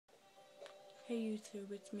Hey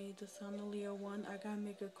YouTube, it's me, the Son of Leo 1. I gotta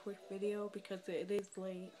make a quick video because it is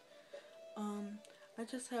late. I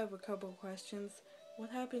just have a couple questions.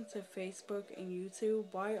 What happened to Facebook and YouTube?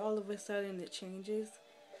 Why all of a sudden it changes?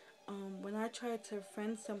 When I try to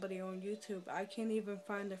friend somebody on YouTube, I can't even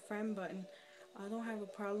find the friend button. I don't have a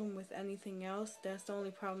problem with anything else. That's the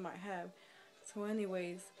only problem I have. So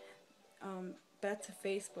anyways, back to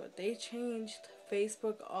Facebook. They changed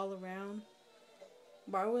Facebook all around.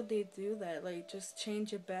 Why would they do that? Like, just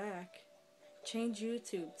change it back. Change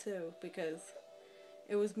YouTube too, because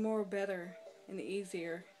it was more better and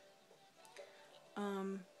easier.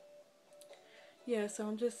 Um, yeah, so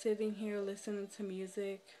I'm just sitting here listening to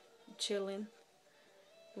music, chilling,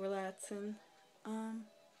 relaxing. Um,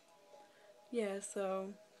 yeah,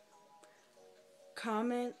 so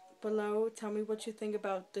comment below, tell me what you think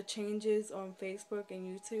about the changes on Facebook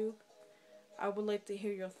and YouTube. I would like to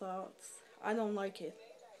hear your thoughts. I don't like it.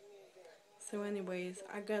 So anyways,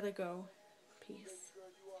 I gotta go. Peace.